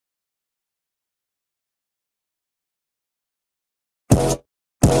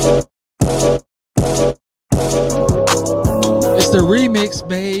It's the remix,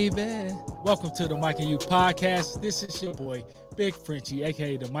 baby. Welcome to the Mike and You podcast. This is your boy, Big Frenchie,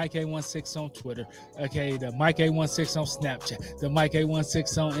 aka the Mike A16 on Twitter, aka the Mike A16 on Snapchat, the Mike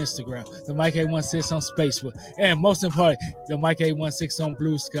A16 on Instagram, the Mike A16 on Facebook, and most importantly, the Mike A16 on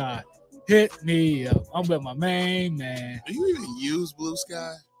Blue Sky. Hit me up. I'm with my main man. Do you even use Blue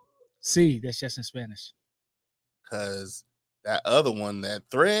Sky? See, that's just in Spanish. Because that other one, that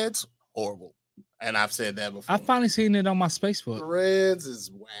Threads, horrible. And I've said that before. I finally seen it on my Facebook. Threads is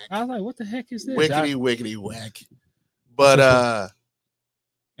whack. I was like, what the heck is this? Wickety whack. But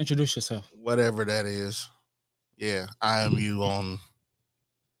introduce yourself. Whatever that is. Yeah, I am you on.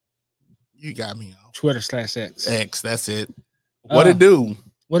 You got me on Twitter/X. X, that's it. What it do?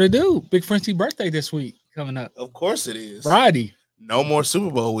 What it do? Big Frenchie birthday this week coming up. Of course it is. Friday. No more Super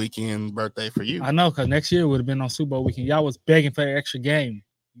Bowl weekend birthday for you. I know, because next year would have been on Super Bowl weekend. Y'all was begging for the extra game,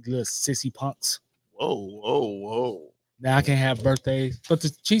 you little sissy punks. Whoa. Now I can't have birthdays. But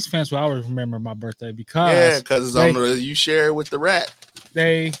the Chiefs fans will always remember my birthday because it's you share it with the rat.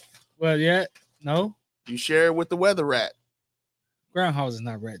 No. You share it with the weather rat. Groundhog is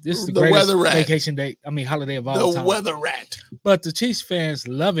not rat. This is the greatest weather rat. Vacation day. I mean holiday of all time. The weather rat. But the Chiefs fans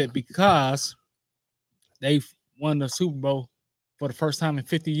love it because they've won the Super Bowl for the first time in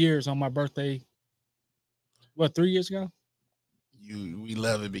 50 years on my birthday. 3 years ago? We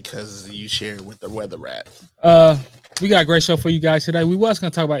love it because you share it with the weather rat. We got a great show for you guys today. We was going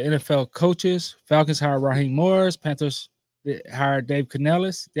to talk about NFL coaches. Falcons hired Raheem Morris. Panthers hired Dave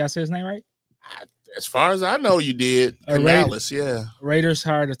Canales. Did I say his name right? As far as I know, you did. Canales, yeah. Raiders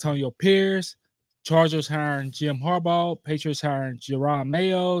hired Antonio Pierce. Chargers hiring Jim Harbaugh. Patriots hiring Jerome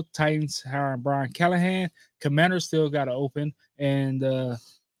Mayo. Titans hiring Brian Callahan. Commanders still got to open. And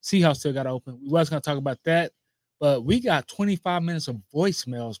Seahawks still got to open. We was going to talk about that. But we got 25 minutes of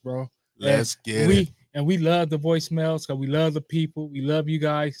voicemails, bro. Let's get it. And we love the voicemails because we love the people. We love you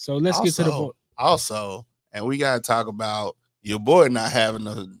guys. So let's get to the voice. Also, and we got to talk about your boy not having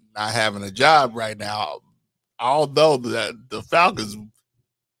a job right now. Although the Falcons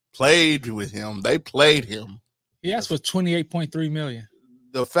played with him, they played him. He asked for $28.3 million.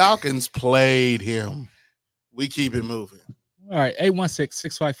 The Falcons played him. We keep it moving. All right,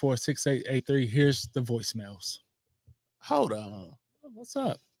 816-654-6883. Here's the voicemails. Hold on. What's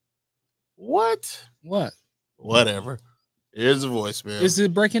up? What? Whatever. Here's the voicemail. Is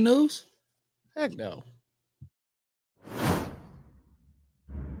it breaking news? Heck no.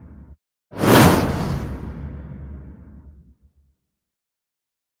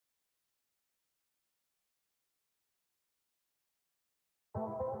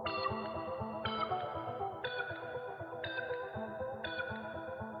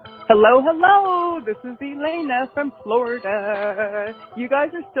 Hello. This is Elena from Florida. You guys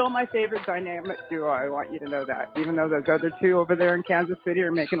are still my favorite dynamic duo. I want you to know that. Even though those other two over there in Kansas City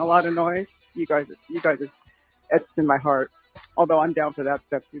are making a lot of noise, you guys are etched in my heart. Although I'm down for that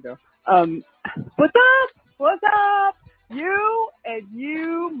stuff too, though. What's up? You and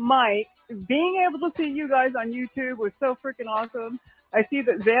you, Mike, being able to see you guys on YouTube was so freaking awesome. I see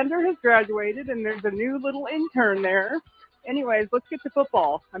that Xander has graduated and there's a new little intern there. Anyways, let's get to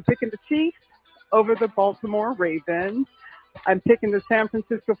football. I'm picking the Chiefs over the Baltimore Ravens. I'm picking the San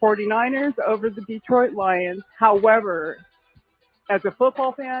Francisco 49ers over the Detroit Lions. However, as a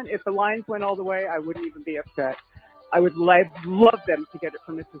football fan, if the Lions went all the way, I wouldn't even be upset. I would love them to get it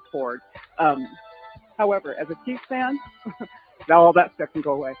from Mrs. Ford. However, as a Chiefs fan, all that stuff can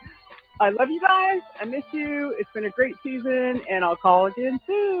go away. I love you guys. I miss you. It's been a great season, and I'll call again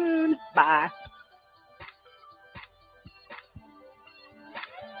soon. Bye.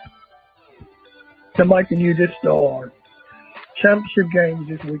 The Mike and You this star. Championship games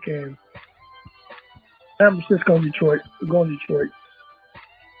this weekend. San Francisco and Detroit. We're going to Detroit.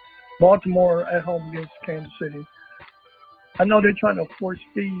 Baltimore at home against Kansas City. I know they're trying to force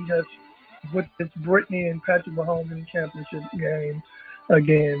feed us with this Brittany and Patrick Mahomes in the championship game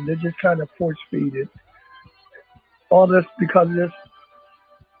again. They're just trying to force feed it. All this because of this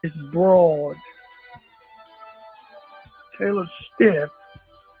is broad. Taylor Stiff.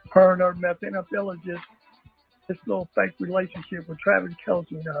 Her and her mess. NFL is just this little fake relationship with Travis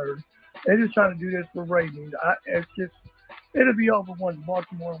Kelce and her. They're just trying to do this for ratings. It'll be over once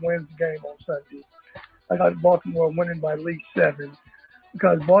Baltimore wins the game on Sunday. I got Baltimore winning by at least 7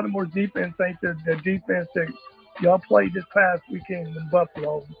 because Baltimore's defense ain't the defense that y'all played this past weekend in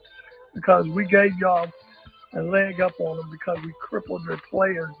Buffalo because we gave y'all a leg up on them because we crippled their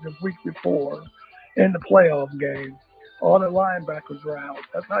players the week before in the playoff game. All the linebackers were out.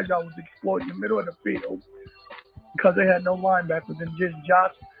 That's how y'all was exploiting the middle of the field. because they had no linebackers and just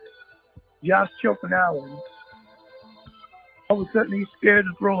Josh Chilton Allen. All of a sudden, he's scared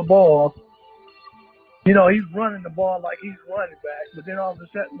to throw the ball. You know, he's running the ball like he's running back, but then all of a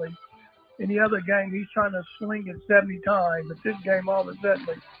sudden, in the other game, he's trying to sling it 70 times. But this game, all of a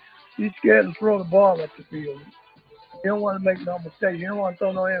sudden, he's scared to throw the ball up the field. He don't want to make no mistakes. He don't want to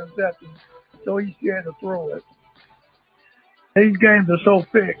throw no interceptions, so he's scared to throw it. These games are so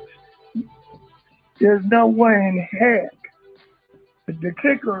fixed. There's no way in heck. The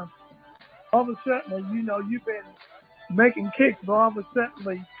kicker, all of a sudden, you know, you've been making kicks, but all of a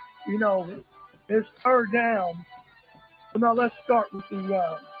sudden, you know, it's third down. So now let's start with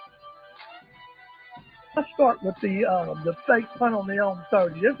the fake punt on their own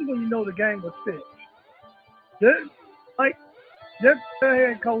 30. This is when you know the game was fixed. Their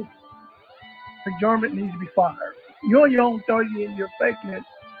head coach, McDermott, needs to be fired. You're on your own 30 and you're faking it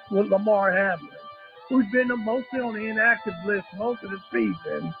with Lamar Hamlin, who's been mostly on the inactive list most of the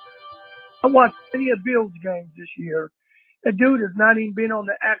season. I watched many of Bills games this year. That dude has not even been on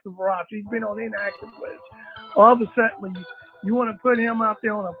the active roster. He's been on the inactive list. All of a sudden, you want to put him out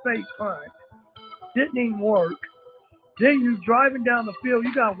there on a fake punt. Didn't even work. Then you driving down the field.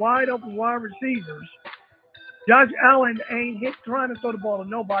 You got wide open wide receivers. Josh Allen ain't trying to throw the ball to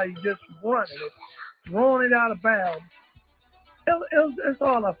nobody, just running it, throwing it out of bounds. It's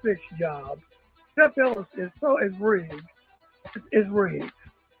all a fixed job. NFL is rigged. It's rigged.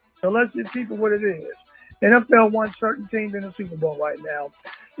 So let's just keep it what it is. NFL won certain teams in the Super Bowl right now.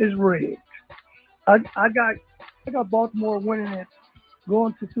 It's rigged. I got Baltimore winning it,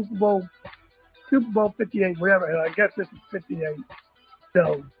 going to Super Bowl 58, whatever. I guess this is 58.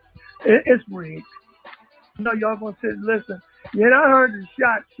 So it's rigged. I know y'all gonna sit and listen. Yeah, I heard the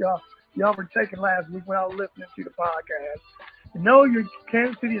shots y'all were taking last week when I was listening to the podcast. No, your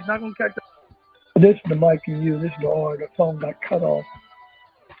Kansas City is not gonna catch up. This is the Mike and you. This is the R. The phone got cut off.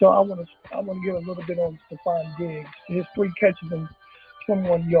 So I want to give a little bit on Stephon Diggs. His 3 catches and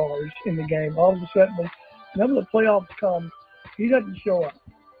 21 yards in the game. All of a sudden, whenever the playoffs come, he doesn't show up.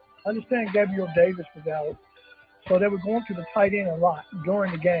 I understand Gabriel Davis was out, so they were going to the tight end a lot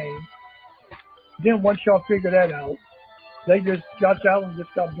during the game. Then once y'all figure that out, Josh Allen just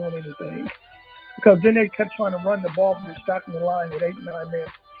stopped doing anything. Because then they kept trying to run the ball from stocking the line with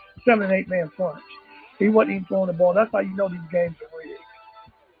 7 and 8 man fronts. He wasn't even throwing the ball. That's how you know these games are rigged.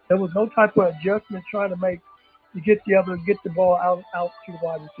 There was no type of adjustment trying to make to get the ball out to the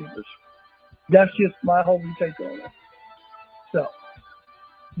wide receivers. That's just my whole take on it. So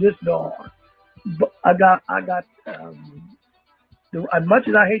this dog, but I got as much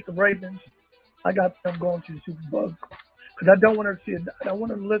as I hate the Ravens, I got them going to the Super Bowl because I don't want to see it. I don't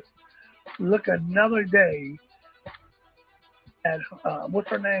want to look another day at what's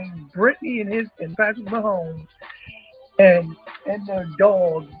her name, Brittany and Patrick Mahomes and their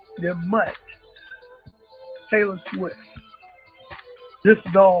dog, their mutt, Taylor Swift. This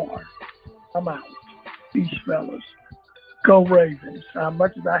dog, I'm out. These fellas, go Ravens. As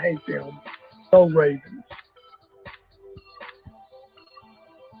much as I hate them, go Ravens.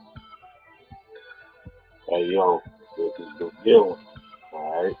 Hey, yo, this is the deal,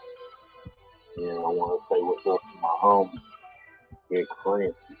 all right? And I want to say what's up to my homie, Big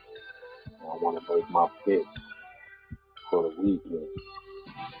Francie. I want to make my picks for the weekend,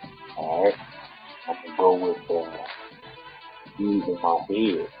 all right? I'm going to go with using my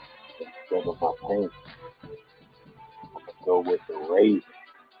head instead of my paint. I'm going to go with the Ravens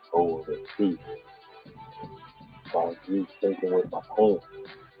over the Chiefs. So I keep thinking with my paint,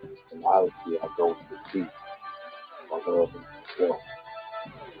 and obviously I go with the Chiefs. I love them myself.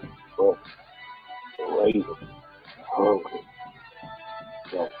 But the Ravens are hungry.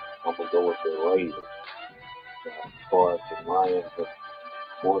 So I'm going to go with the Ravens. As far as the Lions and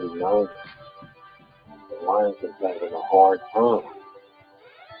 49ers, the Lions are having a hard time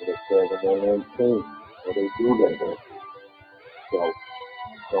with a 7-18. So they do that. So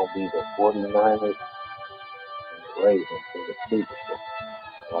it's going to be the 49ers and the Ravens in the Super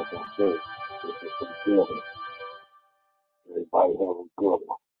Bowl. Like I said, this is some good. Everybody have a good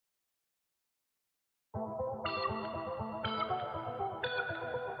one.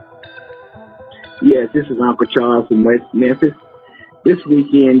 Yes, this is Uncle Charles from West Memphis. This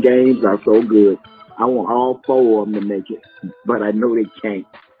weekend games are so good. I want all 4 of them to make it, but I know they can't.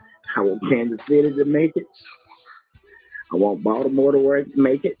 I want Kansas City to make it. I want Baltimore to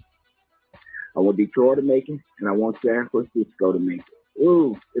make it. I want Detroit to make it, and I want San Francisco to make it.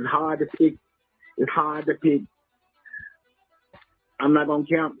 Ooh, it's hard to pick. It's hard to pick. I'm not going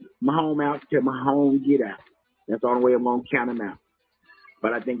to count Mahomes out until Mahomes get out. That's the only way I'm going to count him out.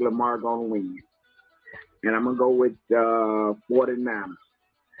 But I think Lamar going to win. and I'm going to go with 49ers.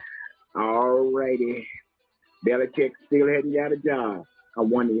 All righty. Belichick still hadn't got a job. I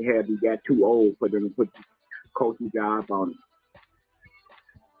wonder if he got too old for them to put the coaching job on him.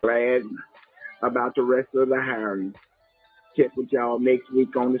 Glad about the rest of the hiring. Check with y'all next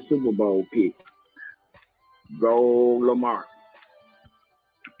week on the Super Bowl pick. Go Lamar.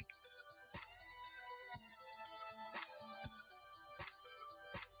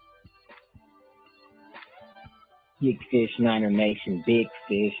 Big Fish Niner Nation, Big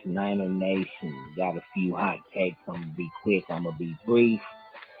Fish Niner Nation. Got a few hot takes. I'm going to be quick. I'm going to be brief.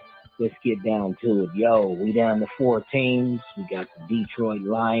 Let's get down to it. Yo, we down to 4 teams. We got the Detroit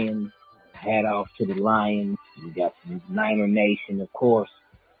Lions. Hat off to the Lions. We got the Niner Nation, of course.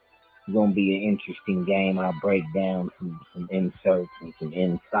 It's going to be an interesting game. I'll break down some inserts and some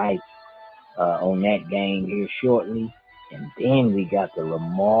insights on that game here shortly. And then we got the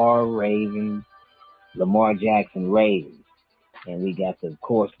Lamar Jackson Ravens. And we got the, of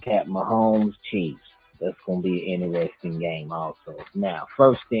course, Pat Mahomes Chiefs. That's going to be an interesting game also. Now,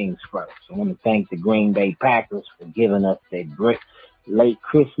 first things first, I want to thank the Green Bay Packers for giving us that great late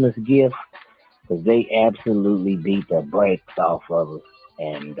Christmas gift, because they absolutely beat the brakes off of us.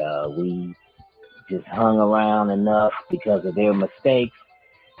 And we just hung around enough because of their mistakes,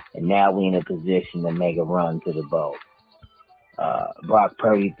 and now we're in a position to make a run to the bowl. Brock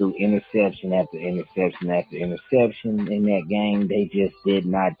Purdy threw interception after interception after interception in that game. They just did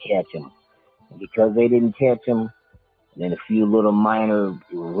not catch him. And because they didn't catch him, then a few little minor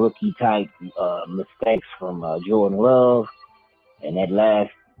rookie-type mistakes from Jordan Love, and that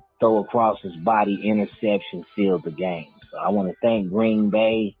last throw across his body interception sealed the game. So I want to thank Green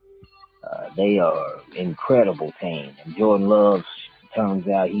Bay. They are an incredible team. And Jordan Love turns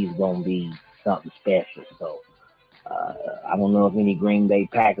out he's going to be something special. So I don't know if any Green Bay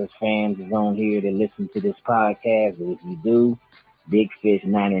Packers fans is on here that listen to this podcast, but if you do, Big Fish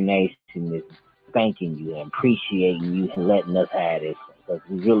Niner Nation is thanking you and appreciating you and letting us have this, because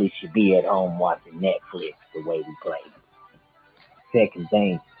we really should be at home watching Netflix the way we play. Second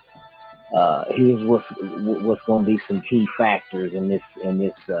thing, here's what's going to be some key factors in this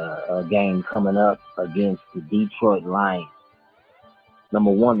game coming up against the Detroit Lions.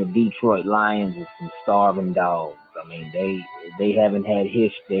 Number one, the Detroit Lions is some starving dogs. I mean, they haven't had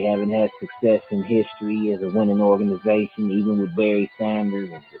success in history as a winning organization, even with Barry Sanders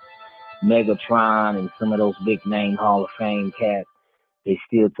and Megatron and some of those big name Hall of Fame cats. They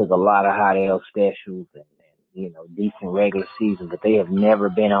still took a lot of hot L specials and decent regular season, but they have never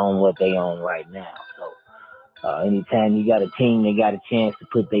been on what they on right now. So anytime you got a team that got a chance to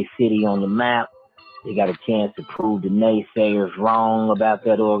put their city on the map, they got a chance to prove the naysayers wrong about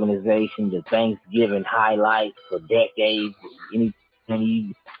that organization, the Thanksgiving highlights for decades.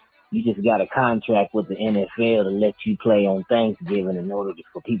 Anything you just got a contract with the NFL to let you play on Thanksgiving in order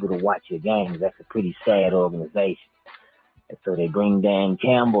for people to watch your games. That's a pretty sad organization. And so they bring Dan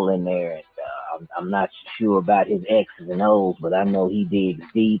Campbell in there, and I'm not sure about his X's and O's, but I know he digs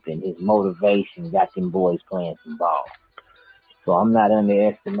deep, and his motivation got them boys playing some ball. So I'm not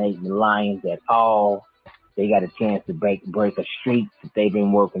underestimating the Lions at all. They got a chance to break a streak that they've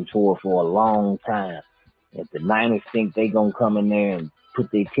been working toward for a long time. If the Niners think they're going to come in there and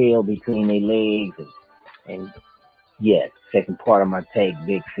put their tail between their legs, and yes, second part of my take,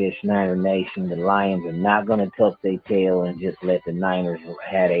 Big Fish Niner Nation, the Lions are not going to tuck their tail and just let the Niners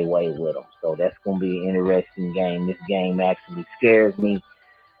have their way with them. So that's going to be an interesting game. This game actually scares me,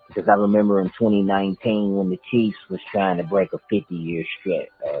 because I remember in 2019 when the Chiefs was trying to break a 50-year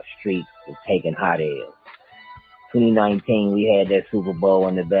streak of taking hot L's. 2019, we had that Super Bowl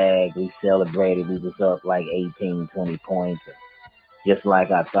in the bag. We celebrated. We was up like 18, 20 points. Just like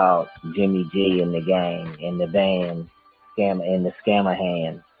I thought, Jimmy G in the gang, in the band, in the scammer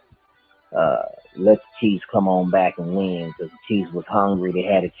hand. Let the Chiefs come on back and win, because the Chiefs was hungry. They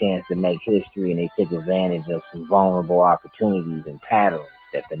had a chance to make history, and they took advantage of some vulnerable opportunities and patterns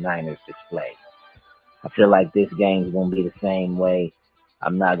that the Niners display. I feel like this game is going to be the same way.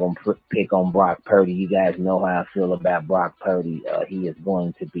 I'm not going to pick on Brock Purdy. You guys know how I feel about Brock Purdy. He is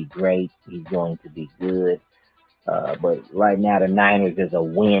going to be great. He's going to be good. But right now, the Niners is a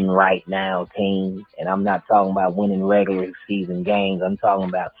win right now team. And I'm not talking about winning regular season games. I'm talking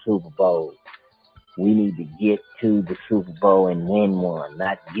about Super Bowls. We need to get to the Super Bowl and win one,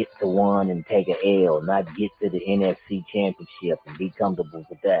 not get to one and take an L, not get to the NFC Championship and be comfortable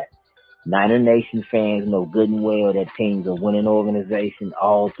with that. Niner Nation fans know good and well that team's a winning organization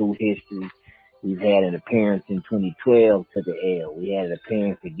all through history. We've had an appearance in 2012, took an L. We had an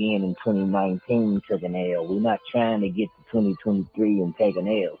appearance again in 2019, took an L. We're not trying to get to 2023 and take an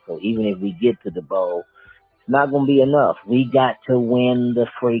L. So even if we get to the bowl, It's not going to be enough. We got to win the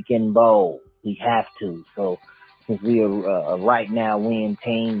freaking bowl. We have to. So since we are a right now win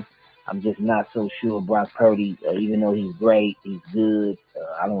team, I'm just not so sure Brock Purdy, even though he's great, he's good.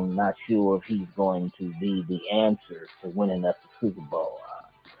 I'm not sure if he's going to be the answer to winning us the Super Bowl.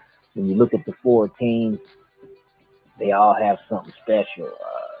 When you look at the 4 teams, they all have something special,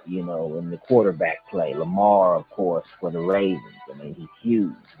 in the quarterback play. Lamar, of course, for the Ravens. I mean, he's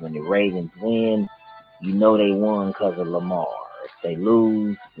huge. When the Ravens win, you know they won because of Lamar. If they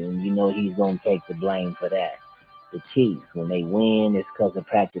lose, then you know he's going to take the blame for that. The Chiefs, when they win, it's because of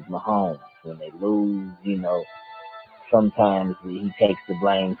Patrick Mahomes. When they lose, sometimes he takes the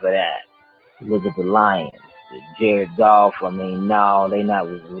blame for that. Look at the Lions. Jared Goff, no, they're not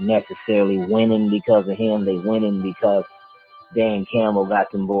necessarily winning because of him. They winning because Dan Campbell got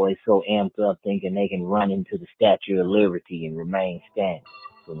them boys so amped up thinking they can run into the Statue of Liberty and remain standing.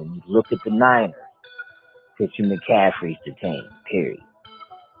 So when you look at the Niners, Christian McCaffrey's the team, period.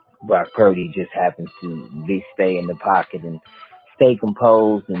 Brock Purdy just happens to stay in the pocket and stay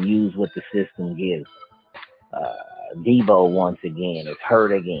composed and use what the system gives. Debo, once again, is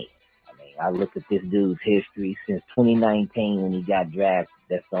hurt again. I look at this dude's history since 2019 when he got drafted.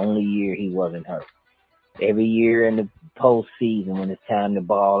 That's the only year he wasn't hurt. Every year in the postseason when it's time to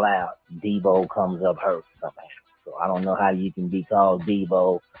ball out, Debo comes up hurt somehow. So I don't know how you can be called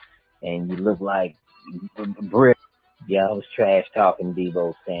Debo and you look like Britt. Yeah, I was trash talking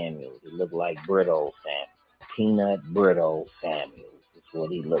Debo Samuel. He looked like Brittle Samuel. Peanut Brittle Samuel. That's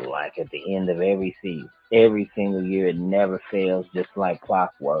what he looked like at the end of every season. Every single year, it never fails, just like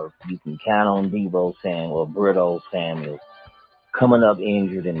clockwork. You can count on Debo Samuel, Brittle Samuel, coming up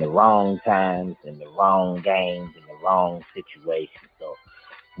injured in the wrong times, in the wrong games, in the wrong situations. So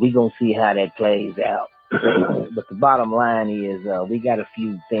we're going to see how that plays out. But the bottom line is we got a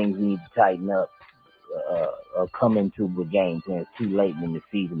few things we need to tighten up come into the game. It's too late in the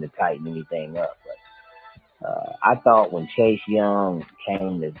season to tighten anything up. But I thought when Chase Young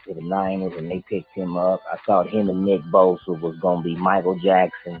came to the Niners and they picked him up, I thought him and Nick Bosa was going to be Michael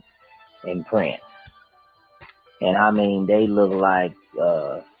Jackson and Prince. And they look like,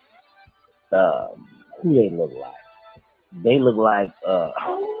 who they look like? They look like, I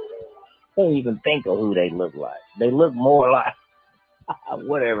can't even think of who they look like. They look more like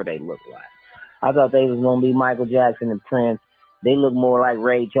whatever they look like. I thought they was going to be Michael Jackson and Prince. They look more like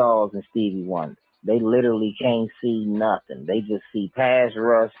Ray Charles and Stevie Wonder. They literally can't see nothing. They just see pass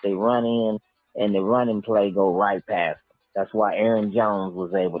rush. They run in, and the running play go right past them. That's why Aaron Jones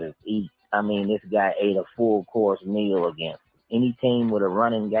was able to eat. This guy ate a full-course meal against them. Any team with a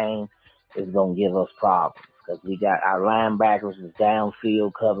running game is going to give us problems because we got our linebackers is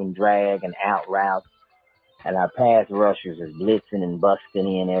downfield covering drag and out routes. And our pass rushers is blitzing and busting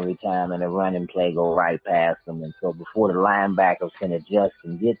in every time, and the running play go right past them. And so before the linebackers can adjust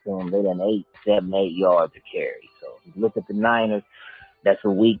and get to them, they done 7, 8 yards to carry. So if you look at the Niners, that's a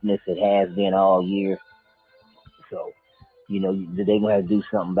weakness. It has been all year. So, they're going to have to do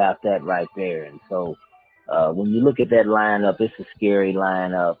something about that right there. And so when you look at that lineup, it's a scary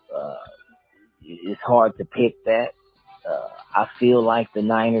lineup. It's hard to pick that. I feel like the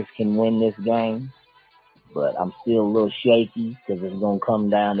Niners can win this game. But I'm still a little shaky because it's going to come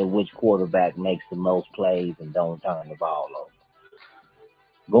down to which quarterback makes the most plays and don't turn the ball over.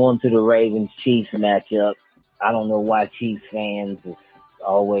 Going to the Ravens-Chiefs matchup, I don't know why Chiefs fans is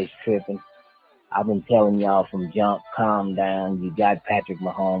always tripping. I've been telling y'all from jump, calm down. You got Patrick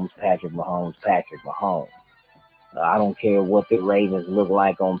Mahomes. I don't care what the Ravens look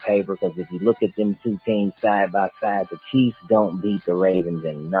like on paper because if you look at them two teams side by side, the Chiefs don't beat the Ravens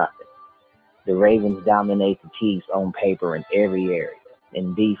in nothing. The Ravens dominate the Chiefs on paper in every area.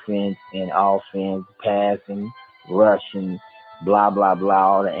 In defense, in offense, passing, rushing, blah, blah, blah,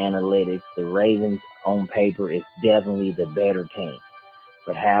 all the analytics. The Ravens on paper is definitely the better team.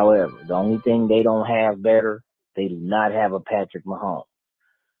 But however, the only thing they don't have better, they do not have a Patrick Mahomes.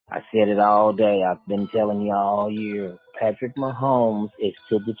 I said it all day. I've been telling y'all all year. Patrick Mahomes is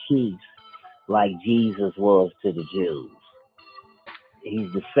to the Chiefs like Jesus was to the Jews.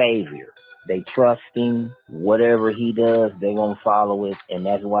 He's the savior. They trust him. Whatever he does, they're going to follow it. And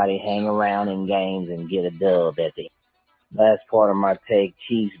that's why they hang around in games and get a dub at the end. Last part of my take,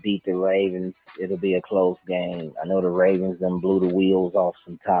 Chiefs beat the Ravens. It'll be a close game. I know the Ravens done blew the wheels off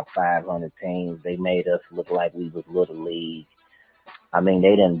some top 500 teams. They made us look like we was Little League.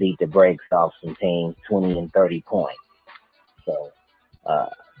 They done beat the brakes off some teams, 20 and 30 points. So,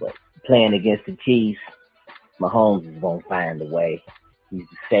 but playing against the Chiefs, Mahomes is going to find a way. He's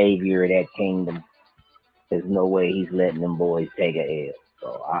the savior of that kingdom. There's no way he's letting them boys take a L.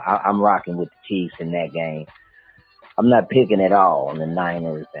 So I'm rocking with the Chiefs in that game. I'm not picking at all on the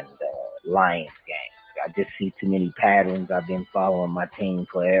Niners and Lions game. I just see too many patterns. I've been following my team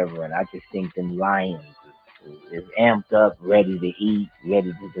forever, and I just think them Lions is amped up, ready to eat,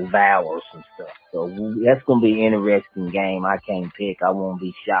 ready to devour some stuff. So that's going to be an interesting game. I can't pick. I won't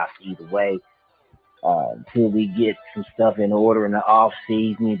be shocked either way. Until we get some stuff in order in the off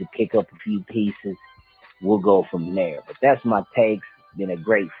season to pick up a few pieces, we'll go from there. But that's my takes. It's been a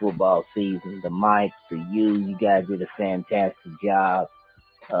great football season. The mic for you guys did a fantastic job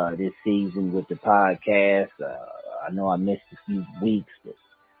this season with the podcast. I know I missed a few weeks, but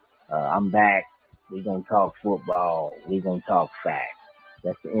I'm back. We're going to talk football. We're going to talk facts.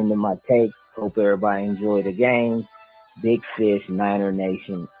 That's the end of my take. Hope everybody enjoyed the game. Big Fish, Niner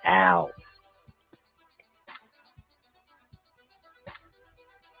Nation, out.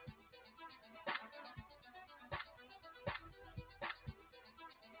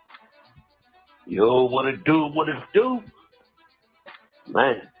 Yo, what it do?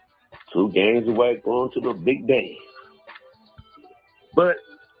 Man, 2 games away going to the big day. But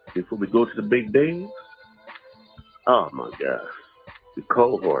before we go to the big day, oh my God, the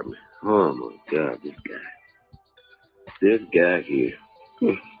Cole Hartman. Oh my God, this guy here.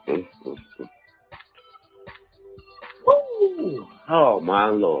 Woo! Oh my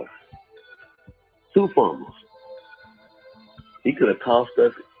Lord, 2 fumbles. He could have cost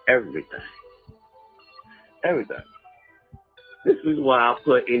us everything. This is why I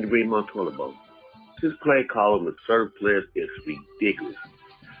put Andy Reid on the toilet bowl. His play calling with certain players is ridiculous.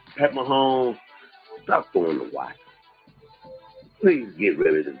 Pat Mahomes, stop throwing the watch. Please get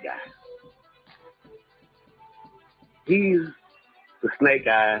rid of this guy. He's the snake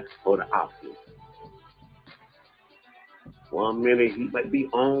eye for the offense. 1 minute he might be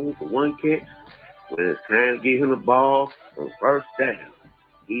on for 1 catch. When it's time to get him the ball on first down,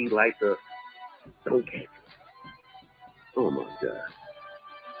 he like to don't catch it. Oh my God.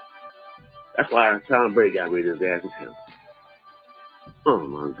 That's why Tom Brady got rid of his ass in him. Oh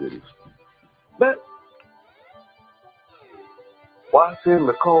my goodness. But watching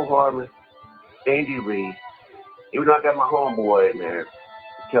Nicole Hartman, Andy Reid, even though I got my homeboy in there,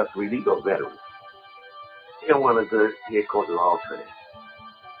 Kelsey Reed, he's a veteran. He don't want a good head coach of all time.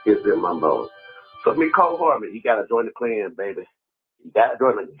 It's in my bones. So me, Cole Hartman, you gotta join the clan, baby. You gotta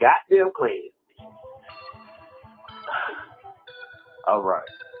join the goddamn clan. All right.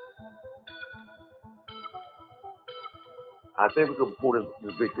 I think we can pull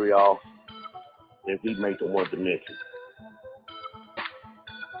this victory off if we make the one dimension.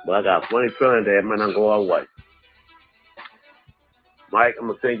 But I got a funny feeling that it might not go our way. Mike, I'm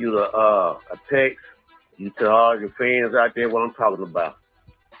gonna send you a text. You tell all your fans out there what I'm talking about.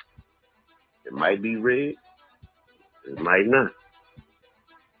 It might be rigged. It might not.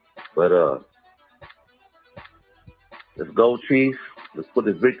 But let's go, Chiefs. Let's put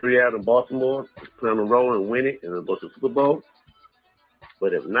this victory out in Baltimore. Let's play on the road and win it, and then go to the Super Bowl.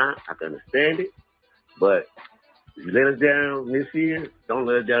 But if not, I can understand it. But if you let us down this year, don't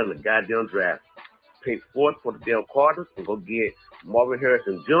let us down in the goddamn draft. Pick 4th for the damn Cardinals and go get Marvin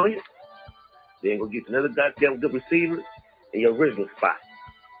Harrison Jr. Then go get another goddamn good receiver in your original spot.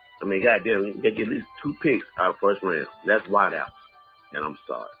 I mean, goddamn, you get at least 2 picks out of first round. That's wide out. And I'm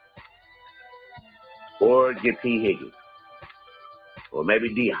sorry. Or get T. Higgins. Or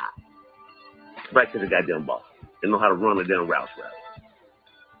maybe D-Hop. Back to the goddamn ball. They know how to run the damn routes right.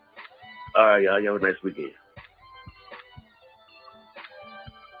 All right, y'all. Y'all have a nice weekend.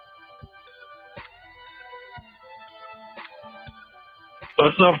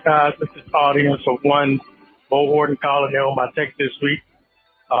 What's up, guys? This is the audience of one Bo Horton calling in on my text this week.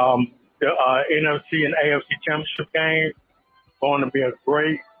 The NFC and AFC championship game going to be a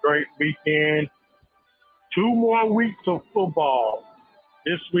great weekend. 2 more weeks of football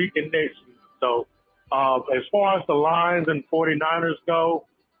this week and next week. So as far as the Lions and 49ers go,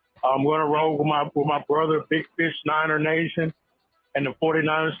 I'm going to roll with my brother, Big Fish Niner Nation, and the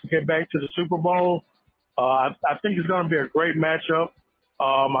 49ers to get back to the Super Bowl. I think it's going to be a great matchup.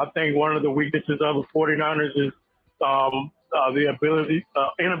 I think one of the weaknesses of the 49ers is the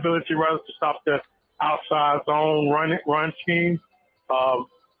inability rather to stop the outside zone run scheme.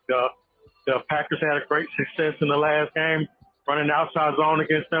 The Packers had a great success in the last game running outside zone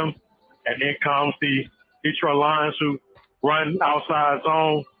against them, and then comes the Detroit Lions who run outside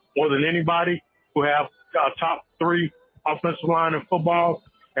zone more than anybody, who have top 3 offensive line in football.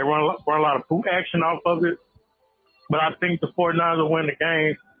 They run a lot of boot action off of it. But I think the 49ers will win the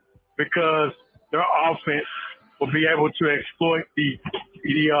game because their offense will be able to exploit the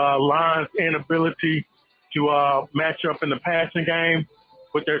Lions' inability to match up in the passing game.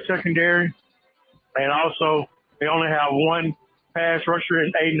 with their secondary. And also, they only have one pass rusher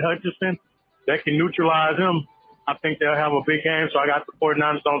in Aiden Hutchinson that can neutralize him. I think they'll have a big game, so I got the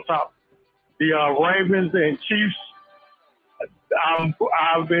 49ers on top. The Ravens and Chiefs,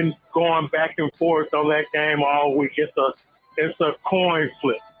 I've been going back and forth on that game all week. It's a coin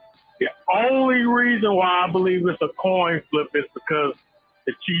flip. The only reason why I believe it's a coin flip is because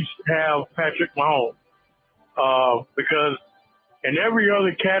the Chiefs have Patrick Mahomes. Because in every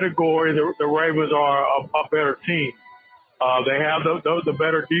other category, the Ravens are a better team. They have the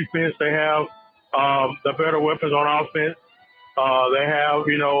better defense. They have the better weapons on offense. They have,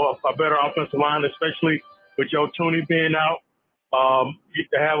 a better offensive line, especially with Joe Tooney being out.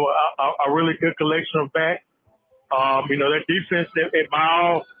 They have a really good collection of backs. Their defense, at by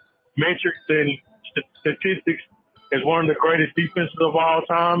all metrics and statistics, is one of the greatest defenses of all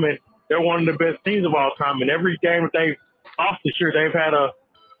time, and they're one of the best teams of all time. And every game that they've lost this year, they've had a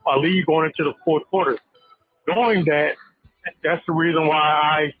lead going into the fourth quarter. Knowing that, that's the reason why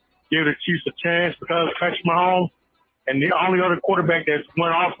I give the Chiefs a chance, because Patrick Mahomes, and the only other quarterback that's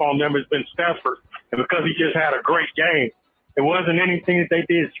went off on them has been Stafford, and because he just had a great game. It wasn't anything that they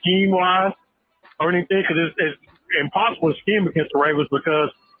did scheme-wise or anything, because it's impossible to scheme against the Ravens because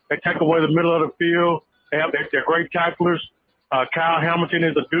they take away the middle of the field. They're great tacklers. Kyle Hamilton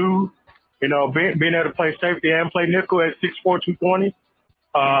is a dude. Being able to play safety and play nickel at 6'4", 220.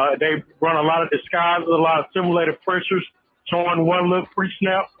 They run a lot of disguises, a lot of simulated pressures, showing one look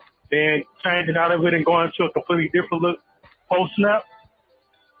pre-snap, then changing out of it and going to a completely different look post-snap.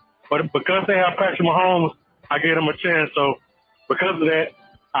 But because they have Patrick Mahomes, I gave them a chance. So because of that,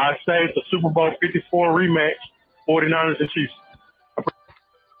 I say it's a Super Bowl 54 rematch, 49ers and Chiefs.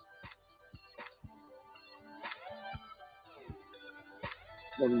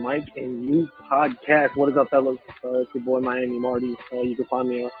 The Mike and You podcast. What is up, fellas? It's your boy Miami Marty. You can find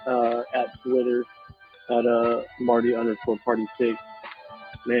me at Twitter at Marty_Party6.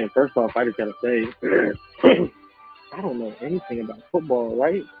 Man, first off, I just gotta say, I don't know anything about football,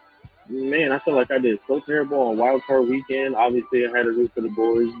 right? Man, I feel like I did so terrible on Wild Card Weekend. Obviously, I had to root for the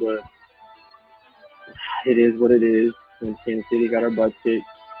boys, but it is what it is. And Kansas City got our butts kicked.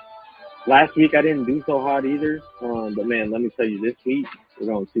 Last week, I didn't do so hot either. But, man, let me tell you, this week, we're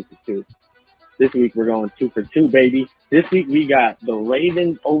going 2 for 2. This week, we're going 2 for 2, baby. This week, we got the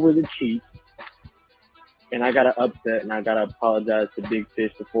Ravens over the Chiefs. And I got to upset, and I got to apologize to Big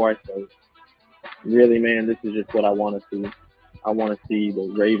Fish before I say, really, man, this is just what I want to see. I want to see the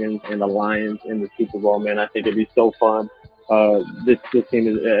Ravens and the Lions in the Super Bowl, man. I think it'd be so fun. This team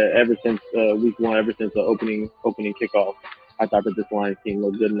is ever since week one, ever since the opening kickoff, I thought that this Lions team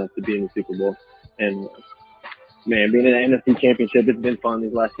looked good enough to be in the Super Bowl. And man, being in the NFC Championship, it's been fun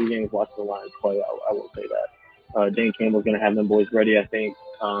these last few games. Watching the Lions play, I will say that. Dan Campbell's going to have them boys ready, I think.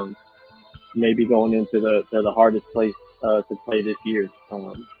 Maybe going into the hardest place to play this year,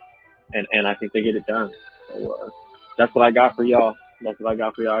 and I think they get it done. So, that's what I got for y'all. I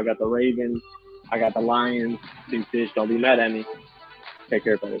got the Ravens. I got the Lions. Big Fish, don't be mad at me. Take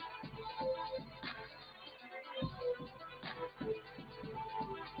care, fellas.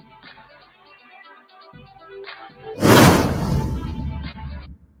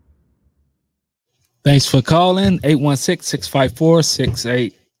 Thanks for calling.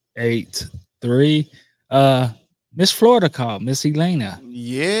 816-654-6883. Miss Florida called. Miss Elena.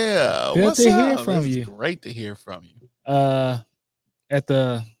 Yeah. Good What's to up? hear from It's you. Great to hear from you. At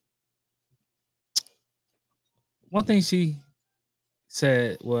the one thing she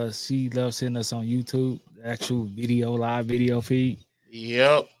said was she loves seeing us on YouTube, the actual live video feed.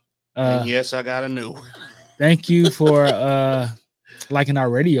 Yep. And yes, I got a new one. Thank you for liking our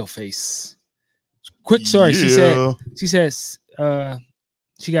radio face. Quick story. Yeah. She says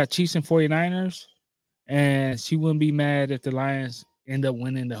she got Chiefs and 49ers, and she wouldn't be mad if the Lions end up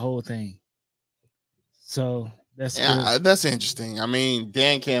winning the whole thing. So that's good. That's interesting. I mean,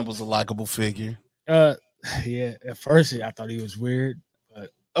 Dan Campbell's a likable figure. Yeah, at first I thought he was weird, but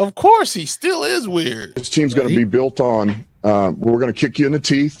of course he still is weird. This team's going to be built on we're going to kick you in the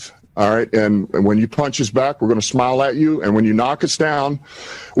teeth. All right. And when you punch us back, we're going to smile at you. And when you knock us down,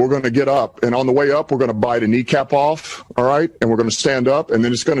 we're going to get up. And on the way up, we're going to bite a kneecap off. All right. And we're going to stand up. And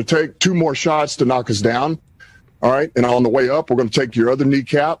then it's going to take 2 more shots to knock us down. All right. And on the way up, we're going to take your other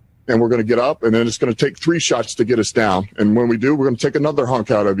kneecap and we're going to get up. And then it's going to take 3 shots to get us down. And when we do, we're going to take another hunk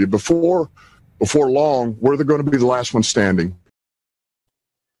out of you. Before long, we're going to be the last one standing.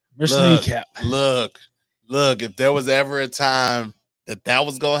 Look, if there was ever a time that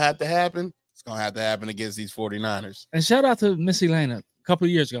was going to have to happen, it's going to have to happen against these 49ers. And shout out to Miss Elena. A couple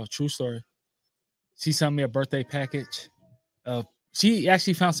of years ago, true story. She sent me a birthday package of she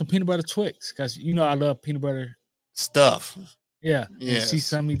actually found some peanut butter Twix because you know I love peanut butter stuff. Yeah. Yeah. She Yes.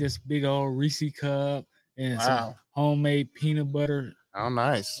 sent me this big old Reese cup and some Wow. homemade peanut butter. Oh,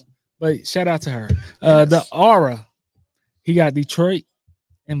 nice. But shout out to her. Yes. The Aura, he got Detroit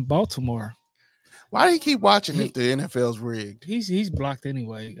and Baltimore. Why do you keep watching if the NFL's rigged? He's blocked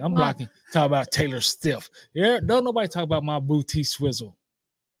anyway. I'm blocking. Talk about Taylor Stiff. Yeah, don't nobody talk about my boo T Swizzle.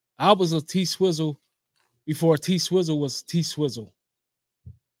 I was a T Swizzle before T Swizzle was T Swizzle.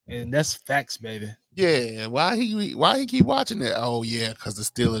 And that's facts, baby. Yeah, why he keep watching it? Oh yeah, because the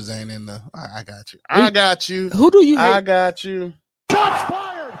Steelers ain't in the. I got you. I got you. Who do you? I Hate? got you. Shots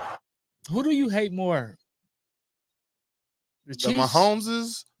fired. Who do you hate more? The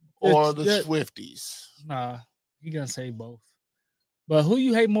Mahomeses or the Swifties? Nah, you gonna say both. But who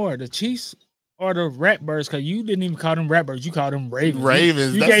you hate more, the Chiefs or the Ratbirds? Because you didn't even call them Ratbirds, you called them Ravens.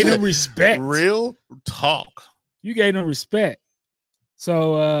 Ravens. You gave them respect. Real talk. You gave them respect.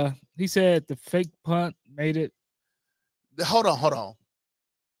 So he said the fake punt made it. Hold on.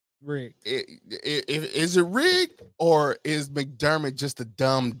 Rigged. Is it rigged or is McDermott just a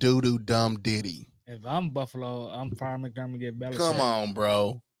dumb doo-doo dumb ditty? If I'm Buffalo, I'm firing McDermott, get Belichick. Come on,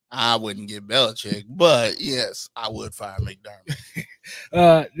 bro. I wouldn't get Belichick, but yes, I would fire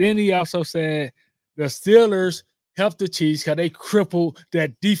McDermott. Then he also said the Steelers helped the Chiefs because they crippled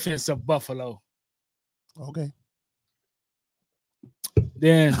that defense of Buffalo. Okay.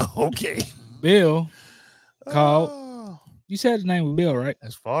 Then okay, Bill called. You said the name was Bill, right?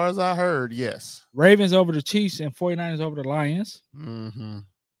 As far as I heard, yes. Ravens over the Chiefs and 49ers over the Lions. Mm-hmm.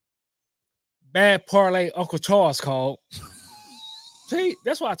 Bad parlay Uncle Charles called. See,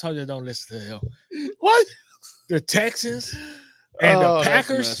 that's why I told you don't listen to him. What? The Texans and the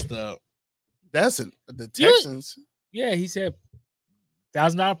Packers. That's messed up. That's the Texans. Yeah, he said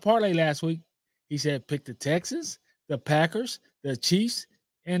 $1,000 parlay last week. He said pick the Texans, the Packers, the Chiefs,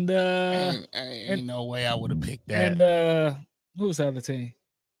 and ain't no way I would have picked that. And who was the other team?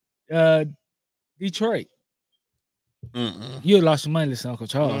 Detroit. You lost your money listening to Uncle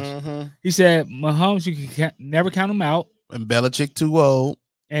Charles. Mm-hmm. He said Mahomes, you can never count him out. And Belichick too old.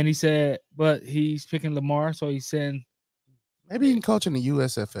 And he said, but he's picking Lamar, so he's saying maybe he can coach in the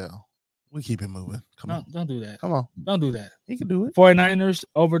USFL. We keep it moving. Come on. Don't do that. Come on. Don't do that. He can do it. 49ers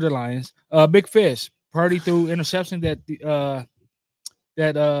over the Lions. Big Fish. Purdy threw interception that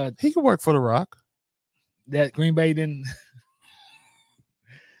he could work for the Rock. That Green Bay didn't.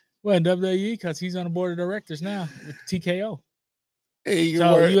 Well, in WWE, because he's on the board of directors now with TKO. Hey, so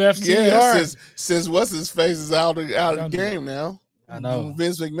UFC, yeah, since what's his face is out of the game now. I know.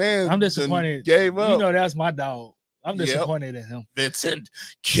 Vince McMahon. I'm disappointed. Gave up. You know that's my dog. I'm disappointed in him. Vincent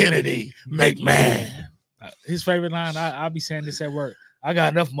Kennedy McMahon. His favorite line. I'll be saying this at work. I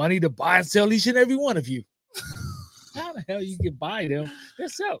got enough money to buy and sell each and every one of you. How the hell you can buy them?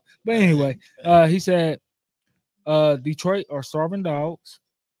 That's out. But anyway, he said Detroit are starving dogs.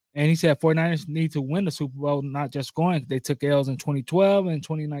 And he said 49ers need to win the Super Bowl, not just going. They took L's in 2012 and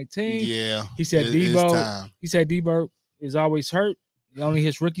 2019. Yeah. He said Debo is always hurt. He only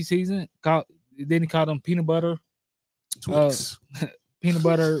his rookie season. Then he called him peanut butter. Peanut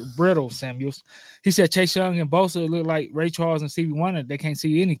butter brittle Samuels. He said Chase Young and Bosa look like Ray Charles and Stevie Wonder. They can't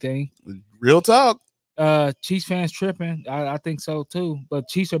see anything. Real talk. Chiefs fans tripping. I think so too. But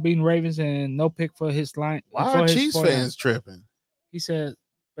Chiefs are beating Ravens and no pick for his line. Why are Chiefs fans tripping? He said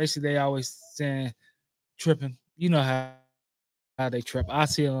basically they always saying tripping. You know how they trip. I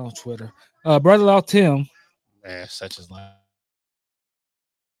see it on Twitter. Brother-in-law Tim. Man, such as life.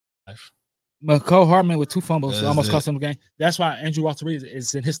 McCole Hardman with 2 fumbles almost cost him the game. That's why Andrew Walter-Reed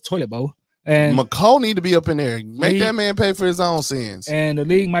is in his toilet bowl. And McCole need to be up in there. Make that man pay for his own sins. And the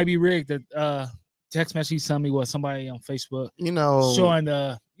league might be rigged. The text message he sent me was somebody on Facebook, showing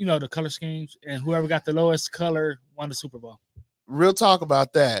the color schemes, and whoever got the lowest color won the Super Bowl. Real talk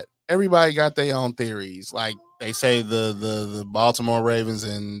about that. Everybody got their own theories. Like they say the Baltimore Ravens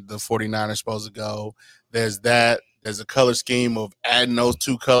and the 49ers supposed to go. There's that. There's a color scheme of adding those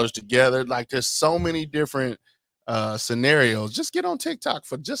 2 colors together. Like there's so many different scenarios. Just get on TikTok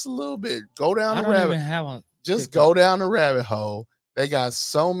for just a little bit. Go down the rabbit. Just go down the rabbit hole. They got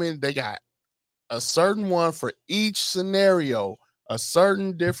so many. They got a certain one for each scenario. A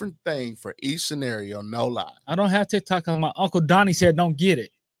certain different thing for each scenario. No lie. I don't have TikTok on my Uncle Donnie said don't get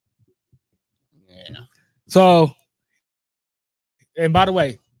it. Yeah. So, and by the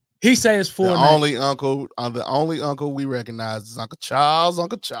way, he says for the only uncle we recognize is Uncle Charles.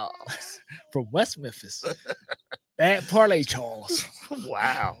 Uncle Charles from West Memphis. Bad parlay Charles.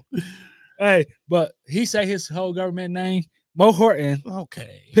 Wow. Hey, but he say his whole government name. Mo Horton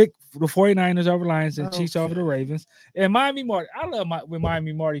Okay. picked the 49ers over Lions and Chiefs over the Ravens. And Miami Marty, I love when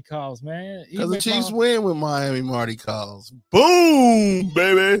Miami Marty calls, man. Because the Chiefs win when Miami Marty calls. Boom,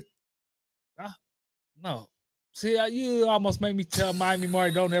 baby. No. See, you almost made me tell Miami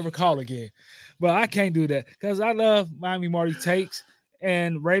Marty don't ever call again. But I can't do that because I love Miami Marty takes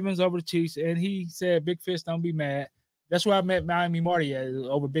and Ravens over the Chiefs. And he said, Big Fish, don't be mad. That's where I met Miami Marty at,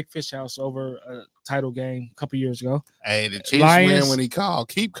 over Big Fish House over a title game a couple years ago. Hey, the Chiefs win when he called.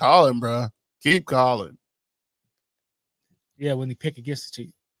 Keep calling, bro. Keep calling. Yeah, when he picked against the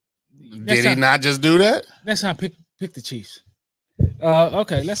Chiefs. Did he not just do that? Next time, pick the Chiefs.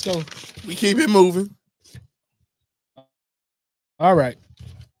 Okay, let's go. We keep it moving. All right.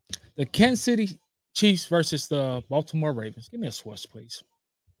 The Kansas City Chiefs versus the Baltimore Ravens. Give me a switch, please.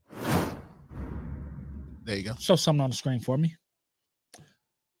 There you go. Show something on the screen for me.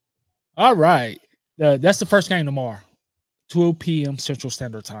 All right. That's the first game tomorrow, 2 p.m. Central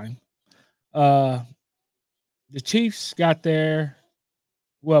Standard Time. The Chiefs got there.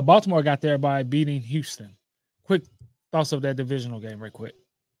 Well, Baltimore got there by beating Houston. Quick thoughts of that divisional game, right quick.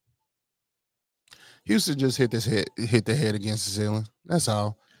 Houston just hit the head against the ceiling. That's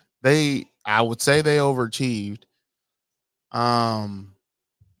all. I would say they overachieved. But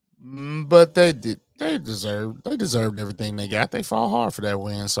they deserved everything they got. They fought hard for that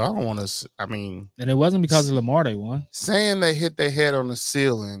win. So I don't want to. I mean, and it wasn't because of Lamar they won. Saying they hit their head on the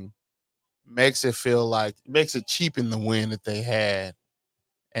ceiling makes it cheapen the win that they had,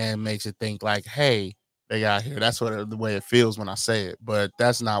 and makes it think like, hey, they got here. That's the way it feels when I say it. But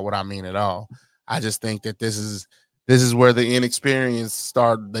that's not what I mean at all. I just think that this is where the inexperienced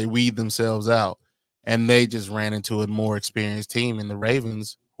they weed themselves out, and they just ran into a more experienced team in the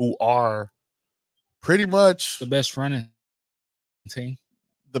Ravens, who are pretty much the best running team,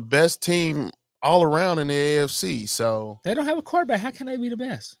 the best team all around in the AFC. So they don't have a quarterback. How can they be the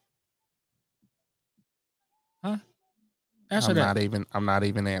best? Huh? I'm not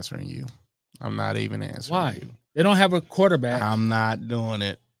even answering you. I'm not even answering. Why? You. They don't have a quarterback. I'm not doing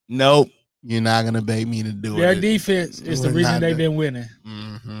it. Nope. You're not gonna beg me to do it. Their defense is the reason they've been winning.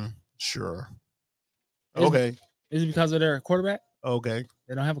 Mm-hmm. Sure. Okay. Is it because of their quarterback? Okay.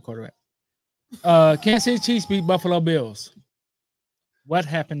 They don't have a quarterback. Kansas City Chiefs beat Buffalo Bills. What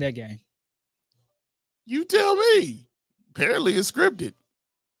happened that game? You tell me. Apparently it's scripted.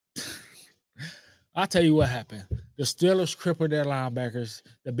 I'll tell you what happened. The Steelers crippled their linebackers,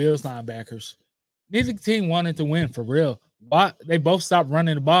 the Bills linebackers. Neither team wanted to win for real. Why? They both stopped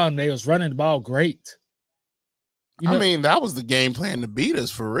running the ball, and they was running the ball great. I mean, that was the game plan to beat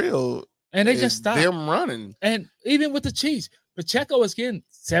us for real. And they just stopped. Them running. And even with the Chiefs, Pacheco was getting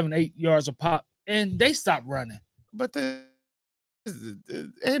 7-8 yards a pop, and they stopped running. But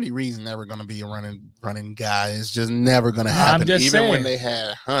Andy Reid's never going to be a running guy. It's just never going to happen. Even saying. When they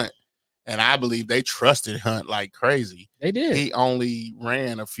had Hunt, and I believe they trusted Hunt like crazy. They did. He only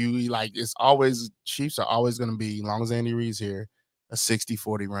ran a few. It's always Chiefs are always going to be, as long as Andy Reid's here, a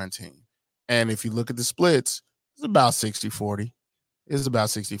 60-40 run team. And if you look at the splits, it's about 60-40. It's about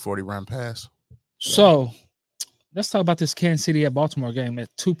 60-40 run pass. So let's talk about this Kansas City at Baltimore game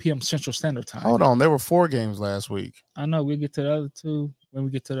at 2 p.m. Central Standard Time. Hold on. There were 4 games last week. I know. We'll get to the other 2 when we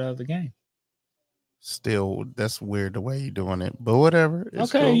get to the other game. Still, that's weird the way you're doing it, but whatever.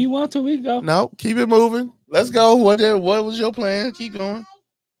 It's okay, cool. You want to? We go. No, keep it moving. Let's go. What was your plan? Keep going.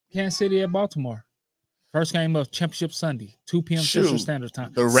 Kansas City at Baltimore. First game of Championship Sunday, 2 p.m. Central Standard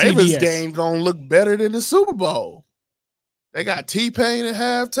Time. The Ravens game gonna look better than the Super Bowl. They got T-Pain at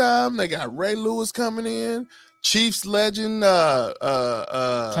halftime. They got Ray Lewis coming in. Chiefs legend.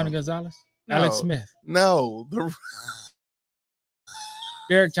 Tony Gonzalez. No, Alex Smith. No.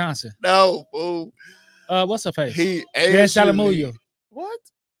 Derek Johnson. No, fool. What's her face? Dan Salamuyo. What?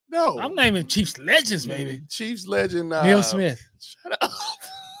 No. I'm naming Chiefs legends, baby. Chiefs legend. Neil Smith. Shut up.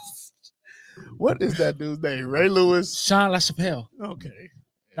 What is that dude's name? Ray Lewis. Sean LaChapelle. Okay.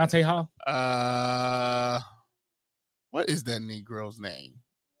 Dante Hall. What is that Negro's name?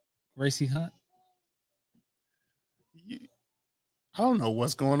 Racy Hunt. I don't know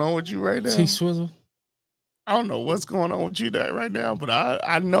what's going on with you right now. T Swizzle. I don't know what's going on with you right now, but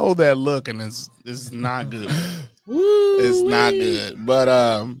I know that look, and it's not good. It's not good. But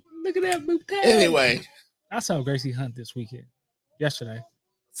look at that bouquet. Anyway, I saw Gracie Hunt yesterday.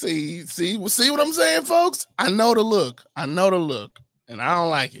 See what I'm saying, folks? I know the look, and I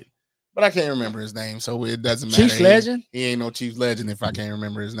don't like it, but I can't remember his name, so it doesn't matter. Chiefs legend? He ain't no Chiefs legend if I can't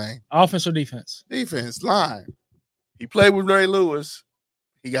remember his name. Offense or defense? Defense line. He played with Ray Lewis.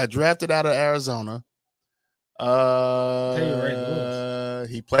 He got drafted out of Arizona.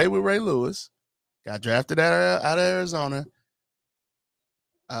 He played with Ray Lewis. Got drafted out of Arizona.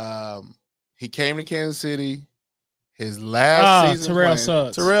 He came to Kansas City. His last season, Terrell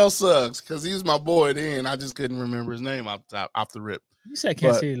Suggs. Terrell Suggs, because he was my boy then. I just couldn't remember his name off the rip. You said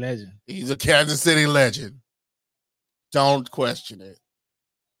Kansas City legend. He's a Kansas City legend. Don't question it.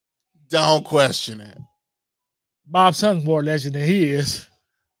 Don't question it. Bob Sutton's more legend than he is.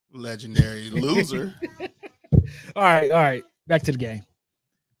 Legendary loser. All right. Back to the game.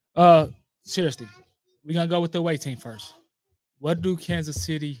 Seriously, we're gonna go with the away team first. What do Kansas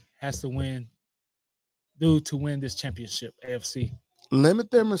City has to to win this championship, AFC?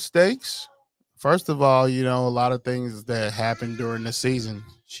 Limit their mistakes. First of all, a lot of things that happen during the season.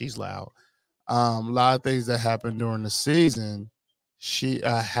 She's loud. A lot of things that happen during the season. She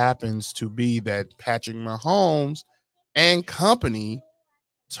happens to be that Patrick Mahomes and company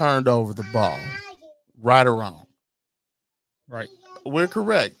turned over the ball. Right or wrong? Right. We're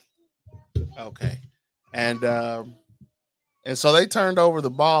correct. Okay. And so they turned over the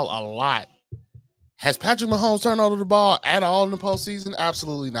ball a lot. Has Patrick Mahomes turned over the ball at all in the postseason?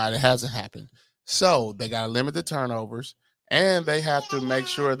 Absolutely not. It hasn't happened. So they got to limit the turnovers, and they have to make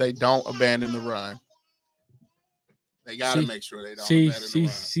sure they don't abandon the run. They got to make sure they don't abandon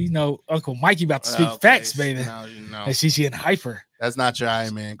the run. No, Uncle Mikey about to speak facts, baby. And she's getting hyper. That's not your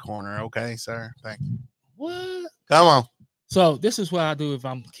Iron corner, okay, sir? Thank you. What? Come on. So this is what I do if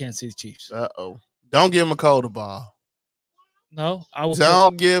I'm Kansas City Chiefs. Don't give McCole the ball. No, I will.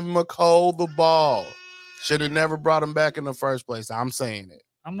 Don't give McCole the ball. Should have never brought him back in the first place. I'm saying it.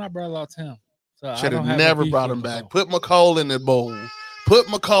 I'm not brought out him. So should have never brought him back. Put McCole in the bowl. Put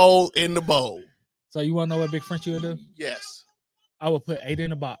McCole in the bowl. So you want to know what Big Frenchie would do? Yes. I would put 8 in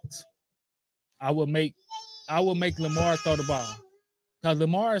the box. I will make Lamar throw the ball. Because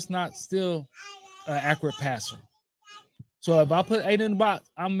Lamar is not still an accurate passer. So if I put 8 in the box,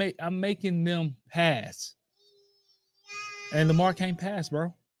 I'm making them pass. And Lamar can't pass,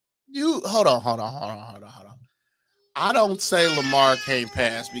 bro. You hold on. I don't say Lamar can't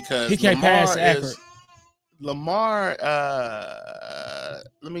pass because he can't pass accurate. Lamar,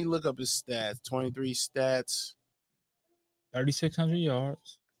 let me look up his stats. 23 stats. 3,600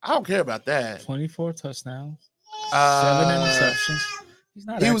 yards. I don't care about that. 24 touchdowns. 7 interceptions.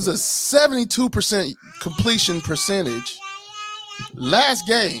 He was a 72% completion percentage last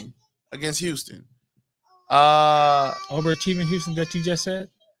game against Houston. Overachieving Houston that you just said?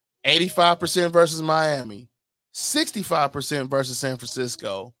 85% versus Miami. 65% versus San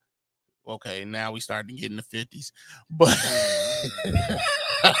Francisco. Okay, now we started to get in the 50s. But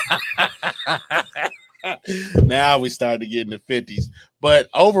now we started to get in the 50s. But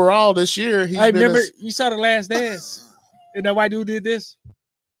overall this year, he's remember you saw The Last Dance. And that white dude did this?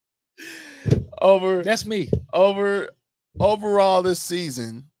 That's me. Overall this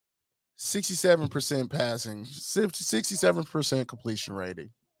season, 67% passing, 67% completion rating.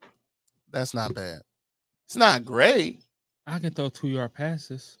 That's not bad. It's not great. I can throw 2-yard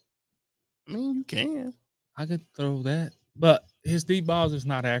passes. I mean, you can. I could throw that. But his deep balls is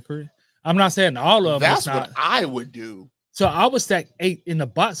not accurate. I'm not saying all of them. That's what I would do. So I would stack 8 in the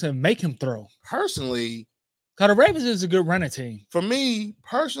box and make him throw. Personally, because the Ravens is a good running team. For me,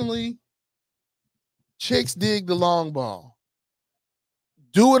 personally, chicks dig the long ball.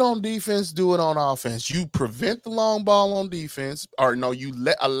 Do it on defense, do it on offense. You prevent the long ball on defense, or no, you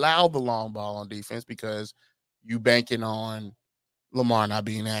allow the long ball on defense because you banking on Lamar not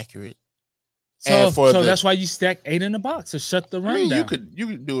being accurate. So that's why you stack 8 in the box to shut the run down. You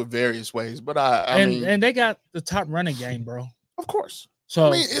could do it various ways, but and they got the top running game, bro. Of course.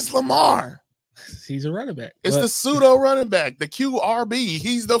 So it's Lamar. He's a running back. It's the pseudo running back, the QRB.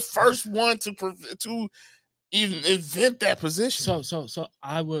 He's the first one to even invent that position. So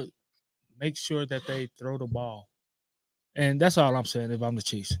I would make sure that they throw the ball. And that's all I'm saying if I'm the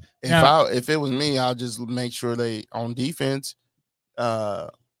Chiefs. If it was me, I'll just make sure they on defense,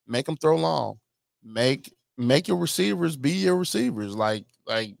 make them throw long. Make your receivers be your receivers. Like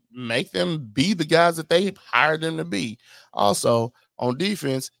make them be the guys that they hired them to be. Also, on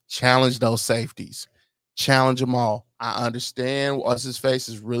defense, challenge those safeties. Challenge them all. I understand what's his face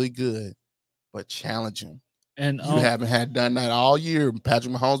is really good, but challenge him. And you haven't done that all year.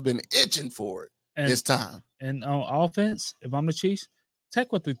 Patrick Mahomes been itching for it. It's time. And on offense, if I'm the Chiefs,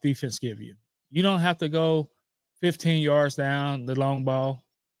 take what the defense give you. You don't have to go 15 yards down the long ball.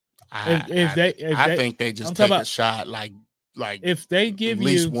 I think they just take a shot like if they give at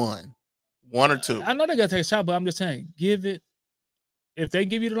least one or two. I know they're gonna take a shot, but I'm just saying, give it. If they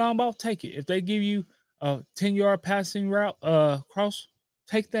give you the long ball, take it. If they give you a 10-yard passing route, cross,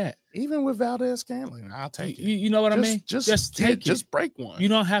 take that. Even with Valdez-Scantling, I'll take it. You know what I mean? Just take it. Just break one. You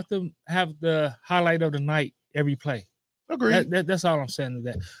don't have to have the highlight of the night every play. Agreed. That's all I'm saying to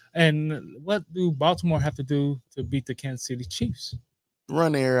that. And what do Baltimore have to do to beat the Kansas City Chiefs?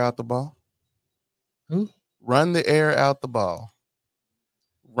 Run the air out the ball. Who? Run the air out the ball.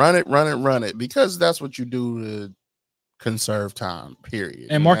 Run it. Because that's what you do to conserve time,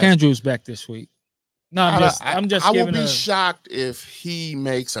 period. And Mark Andrews back this week. No, I'm just I will giving be shocked if he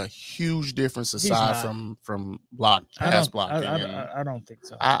makes a huge difference aside from pass blocking. I don't think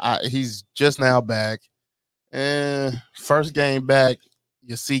so. He's just now back. First game back,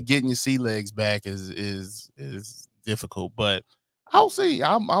 getting your sea legs back is difficult, but I'll see.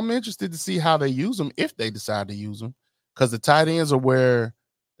 I'm interested to see how they use them if they decide to use them, because the tight ends are where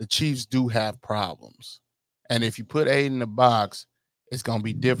the Chiefs do have problems, and if you put Aiden in the box, it's going to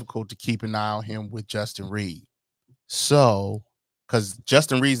be difficult to keep an eye on him with Justin Reed. So, because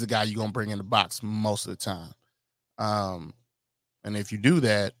Justin Reed's the guy you're going to bring in the box most of the time. And if you do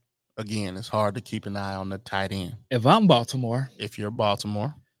that, again, it's hard to keep an eye on the tight end. If I'm Baltimore. If you're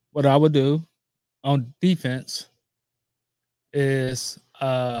Baltimore. What I would do on defense is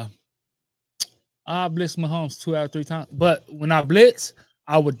I blitz Mahomes 2 out of 3 times. But when I blitz,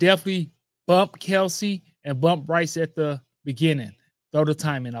 I would definitely bump Kelsey and bump Bryce at the beginning. Throw the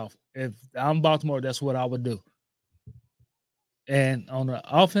timing off. If I'm Baltimore, that's what I would do. And on the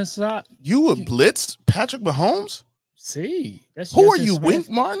offense side, you would blitz Patrick Mahomes? See, that's who are you, Wink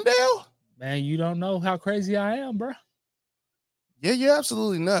Martindale? Man, you don't know how crazy I am, bro. Yeah, you're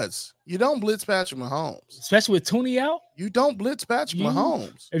absolutely nuts. You don't blitz Patrick Mahomes, especially with Tooney out. You don't blitz Patrick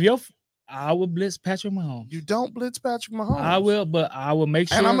Mahomes. I will blitz Patrick Mahomes. You don't blitz Patrick Mahomes. I will, but I will make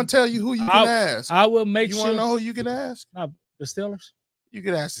sure. And I'm gonna tell you who you can ask. I will make sure. You want to know who you can ask? The Steelers. You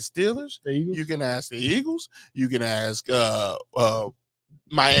can ask the Steelers. The Eagles. You can ask the Eagles. You can ask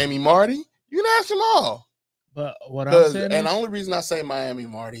Miami Marty. You can ask them all. But what I'm saying, and the only reason I say Miami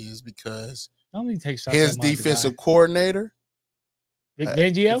Marty is because his defensive coordinator, Vic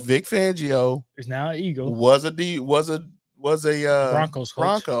Fangio, is now an Eagle. Was a Broncos coach.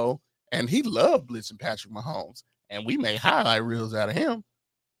 Bronco, and he loved blitzing Patrick Mahomes. And we made highlight reels out of him.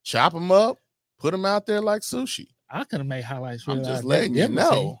 Chop him up, put him out there like sushi. I could have made highlights. I'm just letting you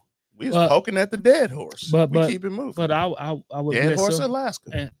know. We was poking at the dead horse. But keep it moving. But I would dead horse Alaska.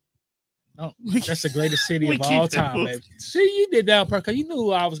 And that's the greatest city of all time, baby. See, you did that on purpose. You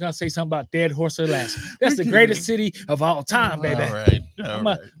knew I was gonna say something about Dead Horse Alaska. That's the greatest city of all time, baby. All right. I'm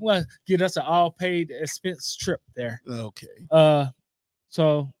gonna get us an all-paid expense trip there. Okay.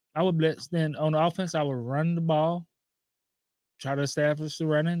 So I would blitz. Then on the offense, I would run the ball, try to establish the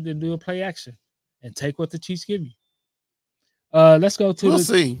running, then do a play action, and take what the Chiefs give you. Let's go to. We'll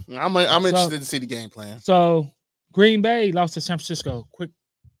see. I'm interested to see the game plan. So Green Bay lost to San Francisco. Quick.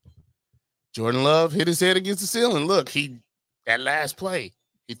 Jordan Love hit his head against the ceiling. Look, that last play,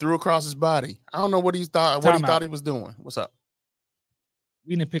 he threw across his body. I don't know what he thought. What he thought he was doing. What's up?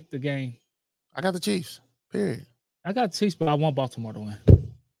 We didn't pick the game. I got the Chiefs. Period. I got the Chiefs, but I want Baltimore to win.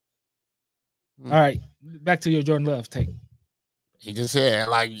 All right, back to your Jordan Love take. He just said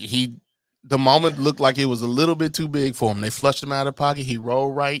the moment looked like it was a little bit too big for him. They flushed him out of the pocket. He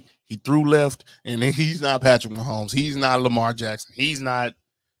rolled right. He threw left, and then he's not Patrick Mahomes. He's not Lamar Jackson. He's not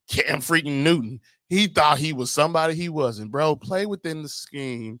Cam freaking Newton. He thought he was somebody he wasn't. Bro, play within the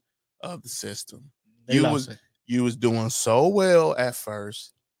scheme of the system. You was doing so well at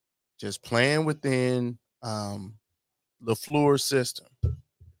first, just playing within LaFleur's system.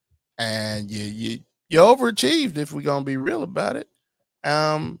 And you overachieved if we're gonna be real about it.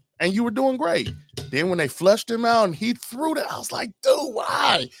 And you were doing great. Then when they flushed him out and he threw it, I was like, dude,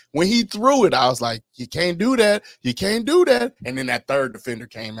 why? When he threw it, I was like, you can't do that. You can't do that. And then that third defender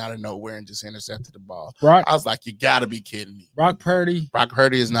came out of nowhere and just intercepted the ball. I was like, you got to be kidding me. Brock Purdy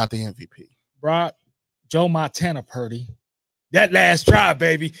is not the MVP. Joe Montana Purdy. That last drive,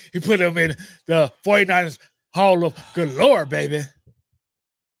 baby. He put him in the 49ers Hall of Galore, baby.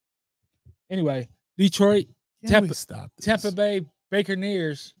 Anyway, Detroit, Tampa Bay, Baker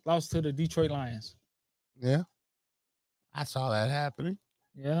Neers lost to the Detroit Lions. Yeah. I saw that happening.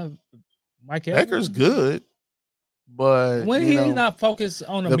 Yeah. Mike Baker's good, but when he's not focused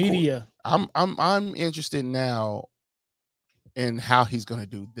on the media. I'm interested now in how he's going to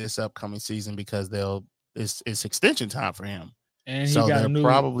do this upcoming season because it's extension time for him. And so they're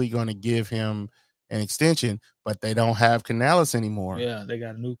probably going to give him an extension, but they don't have Canales anymore. Yeah, they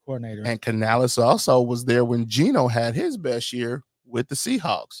got a new coordinator. And Canales also was there when Geno had his best year with the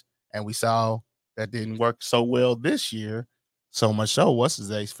Seahawks. And we saw that didn't work so well this year. So much so, what's his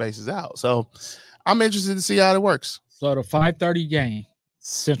face faces out. So I'm interested to see how it works. So the 5:30 game,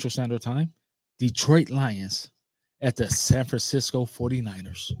 Central Standard Time, Detroit Lions at the San Francisco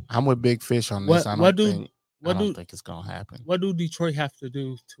 49ers. I'm with Big Fish on this. I don't think it's gonna happen. What do Detroit have to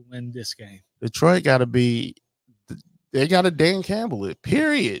do to win this game? Detroit got to be. They got to Dan Campbell it.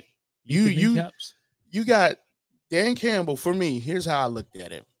 Period. You got Dan Campbell. For me, here's how I looked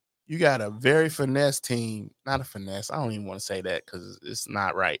at it. You got a very finesse team. Not a finesse. I don't even want to say that because it's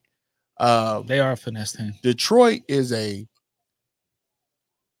not right. They are a finesse team. Detroit is an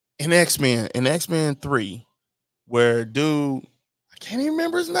X-Men 3, where dude, I can't even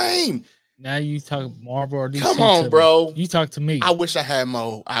remember his name. Now you talk Marvel or DC. Come on, bro. You talk to me. I wish I had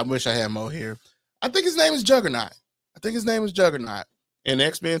Mo. Here. I think his name is Juggernaut. In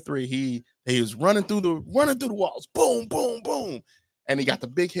X-Men 3, he was running through the walls. Boom, boom, boom. And he got the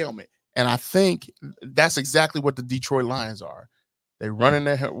big helmet. And I think that's exactly what the Detroit Lions are. They running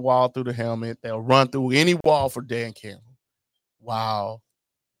the wall through the helmet. They'll run through any wall for Dan Campbell. Wow.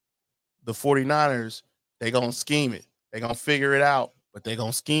 The 49ers, they're going to scheme it. They're going to figure it out, but they're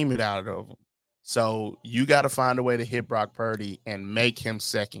going to scheme it out of them. So you got to find a way to hit Brock Purdy and make him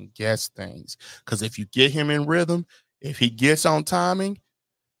second guess things. Because if you get him in rhythm, if he gets on timing,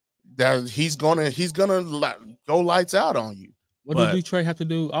 that he's gonna go lights out on you. What does Detroit have to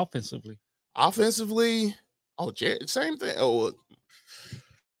do offensively? Offensively, same thing. Oh,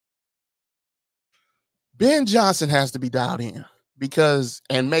 Ben Johnson has to be dialed in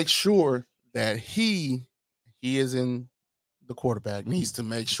and make sure that he is in. The quarterback needs to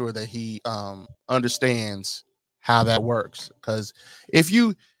make sure that he understands how that works. Because if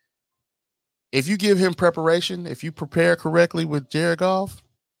you give him preparation, if you prepare correctly with Jared Goff,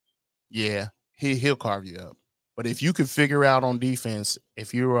 yeah, he'll carve you up. But if you can figure out on defense,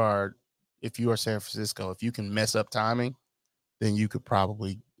 if you are San Francisco, if you can mess up timing, then you could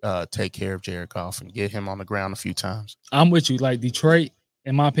probably take care of Jared Goff and get him on the ground a few times. I'm with you. Like Detroit,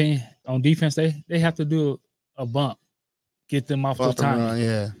 in my opinion, on defense, they have to do a bump. Get them off the timing.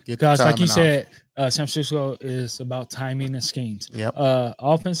 Yeah. Because like you said, San Francisco is about timing and schemes. Yep.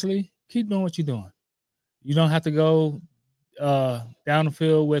 Offensively, keep doing what you're doing. You don't have to go down the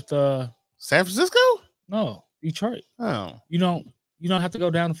field with San Francisco? No, Detroit. Oh. You don't have to go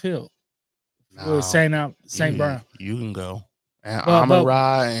down the field. No. With St. Brown. You can go. And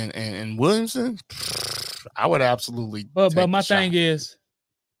Amon-Ra and Williamson, I would absolutely. But my thing is,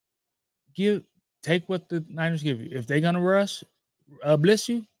 take what the Niners give you. If they're gonna blitz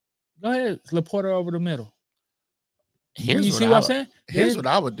you, go ahead. Laporta over the middle. You see what I'm saying? Here's what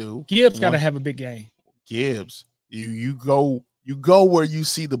I would do. Gibbs got to have a big game. Gibbs, you go where you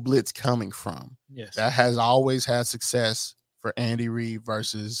see the blitz coming from. Yes, that has always had success for Andy Reid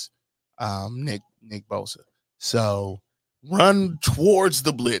versus Nick Bosa. So run towards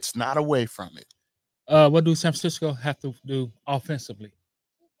the blitz, not away from it. What do San Francisco have to do offensively?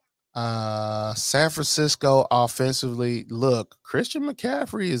 San Francisco offensively, look, Christian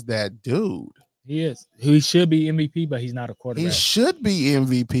McCaffrey is that dude. He is. He should be MVP, but he's not a quarterback. He should be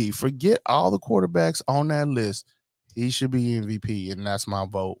MVP. Forget all the quarterbacks on that list. He should be MVP, and that's my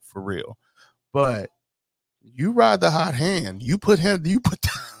vote for real. But you ride the hot hand. You put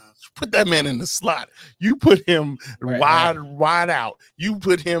that man in the slot. You put him wide out. You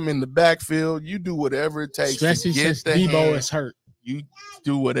put him in the backfield. You do whatever it takes to get the Debo is hurt. You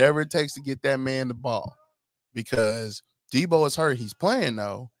do whatever it takes to get that man the ball, because Debo is hurt. He's playing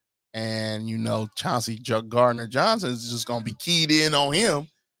though, and Chauncey Gardner-Johnson is just gonna be keyed in on him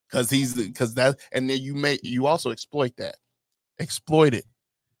and then you also exploit that. Exploit it.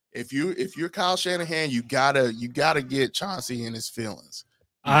 If you're Kyle Shanahan, you gotta get Chauncey in his feelings.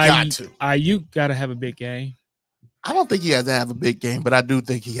 You gotta have a big game. I don't think he has to have a big game, but I do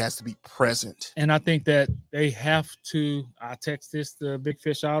think he has to be present. And I think that they have to. I text this to Big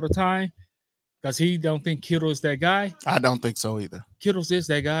Fish all the time because he don't think Kittle is that guy. I don't think so either. Kittle's is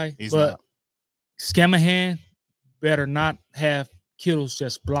that guy. He's but not. Scamahan better not have Kittle's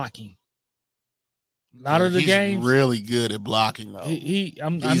just blocking. A lot of the games, really good at blocking though.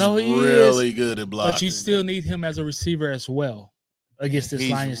 I know he is really good at blocking, but you still need him as a receiver as well against this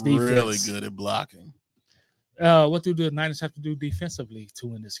Lions defense. Really good at blocking. What do the Niners have to do defensively to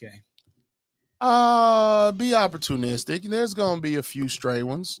win this game? Be opportunistic. There's going to be a few stray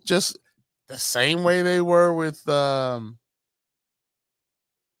ones, just the same way they were with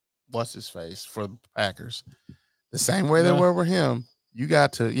what's his face for the Packers. The same way they were with him. You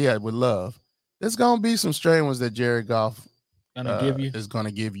got to, with Love. There's going to be some stray ones that Jared Goff is going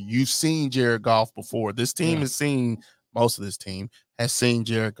to give you. You've seen Jared Goff before. This team has seen, most of this team has seen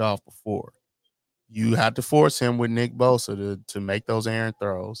Jared Goff before. You have to force him with Nick Bosa to make those errant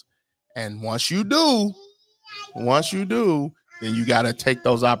throws. And once you do, then you got to take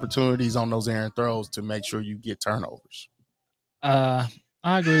those opportunities on those errant throws to make sure you get turnovers. I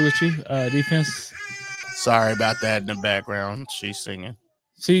agree with you. Defense. Sorry about that in the background. She's singing.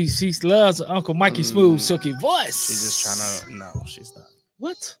 She loves Uncle Mikey Smooth silky voice. She's just trying to. No, she's not.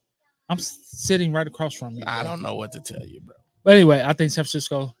 What? I'm sitting right across from you. I don't know what to tell you, bro. But anyway, I think San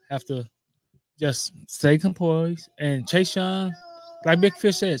Francisco have to just stay composed. And Chase Young, like Big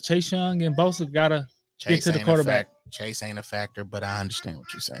Fish said, Chase Young and Bosa gotta get to the quarterback. Chase ain't a factor, but I understand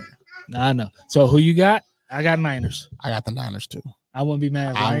what you're saying. I know. So who you got? I got Niners. I got the Niners too. I wouldn't be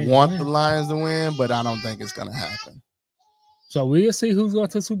mad. I want the Lions to win, but I don't think it's gonna happen. So we'll see who's going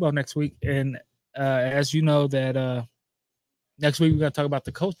to the Super Bowl next week. And as you know, that next week we're gonna talk about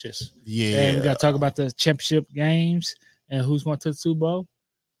the coaches. Yeah. And we gotta talk about the championship games and who's going to the Super Bowl.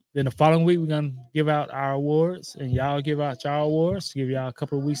 Then the following week, we're going to give out our awards, and y'all give out y'all awards. Give y'all a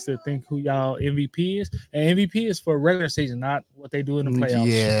couple of weeks to think who y'all MVP is. And MVP is for regular season, not what they do in the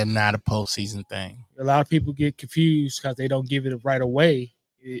playoffs. Yeah, not a postseason thing. A lot of people get confused because they don't give it right away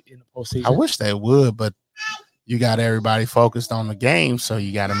in the postseason. I wish they would, but you got everybody focused on the game, so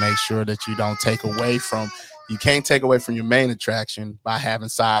you got to make sure that you don't take away from – you can't take away from your main attraction by having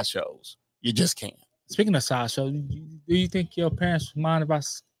sideshows. You just can't. Speaking of sideshows, do you think your parents mind if I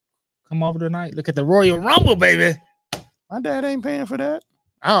come over tonight? Look at the Royal Rumble, baby. My dad ain't paying for that.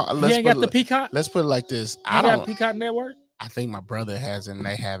 You ain't got the Peacock? Let's put it like this. I got Peacock Network? I think my brother has it, and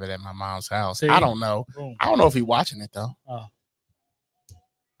they have it at my mom's house. See? I don't know. Boom. I don't know if he's watching it, though. Oh.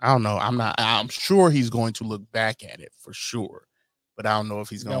 I don't know. I'm sure he's going to look back at it for sure. But I don't know if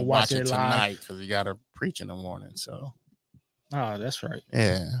he's going to watch it tonight because he got to preach in the morning, so. Oh, that's right.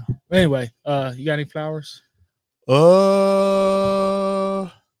 Yeah. Anyway, you got any flowers?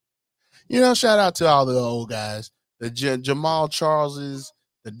 Shout out to all the old guys, the Jamal Charleses,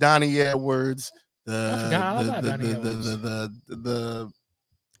 the the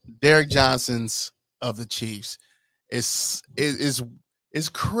Derek Johnsons of the Chiefs. It's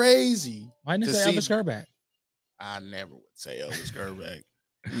crazy. Why didn't you say Elvis Gerback? I never would say Elvis Gerback.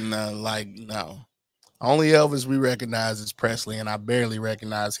 No. Only Elvis we recognize is Presley, and I barely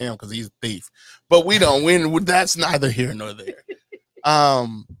recognize him because he's a thief. But we don't win. That's neither here nor there.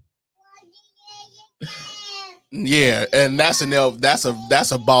 Yeah, and that's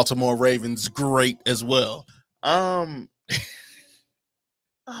a Baltimore Ravens great as well. You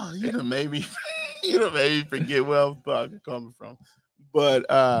done made me forget where I'm fucking coming from.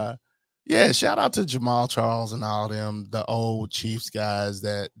 But yeah, shout out to Jamal Charles and all them, the old Chiefs guys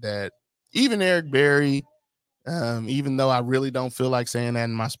that even Eric Berry, even though I really don't feel like saying that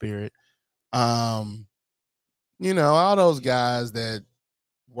in my spirit, all those guys that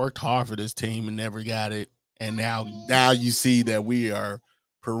worked hard for this team and never got it, and now you see that we are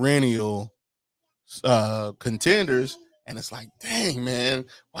perennial contenders, and it's like, dang, man,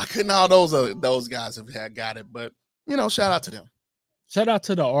 why couldn't all those guys have got it? But shout out to them. Shout out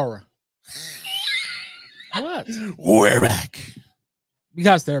to the Aura. What? We're back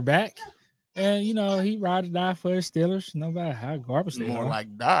because they're back. And, he ride or die for his Steelers, no matter how garbage they More are.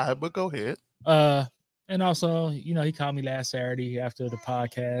 like die, but go ahead. And also, he called me last Saturday after the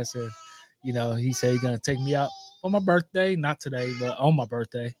podcast. And, he said he's going to take me out on my birthday. Not today, but on my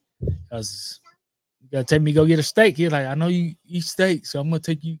birthday. Because he's going to take me to go get a steak. He's like, I know you eat steak, so I'm going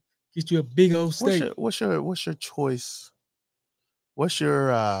to get you a big old steak. What's your choice? What's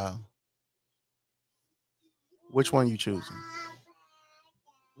your, which one you choosing?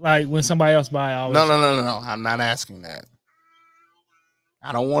 Like when somebody else buy, I always... No. I'm not asking that.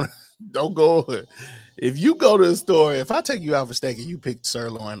 I don't want to. Don't go. If you go to the store, if I take you out for steak and you pick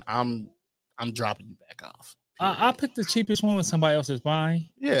sirloin, I'm dropping you back off. I picked the cheapest one when somebody else is buying.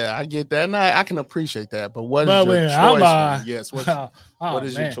 Yeah, I get that, and I can appreciate that. But what is your choice? Yes, what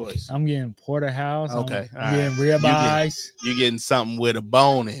is your choice? I'm getting porterhouse. Okay, I'm getting ribeyes. You're getting something with a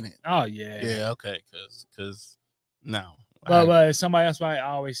bone in it. Oh yeah. Yeah. Okay. Because no. But if somebody else buy, I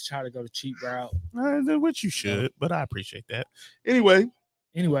always try to go the cheap route. Which you should, but I appreciate that. Anyway,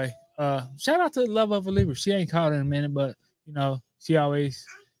 shout out to Love of a Believer. She ain't called in a minute, but she always,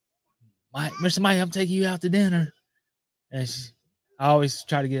 Mr. Mike, I'm taking you out to dinner, and I always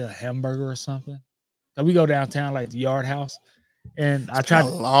try to get a hamburger or something. So we go downtown like the Yard House, and I try. A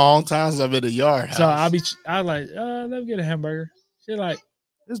long time since I've been to Yard House. So I like, let me get a hamburger. She like,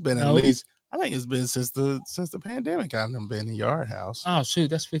 it's been at least. I think it's been since the pandemic. I've never been in Yard House. Oh shoot,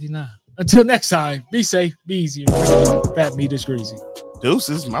 that's 59. Until next time, be safe, be easy. Fat meat is greasy.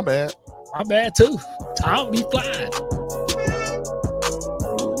 Deuces, my bad. My bad too. Time be flying.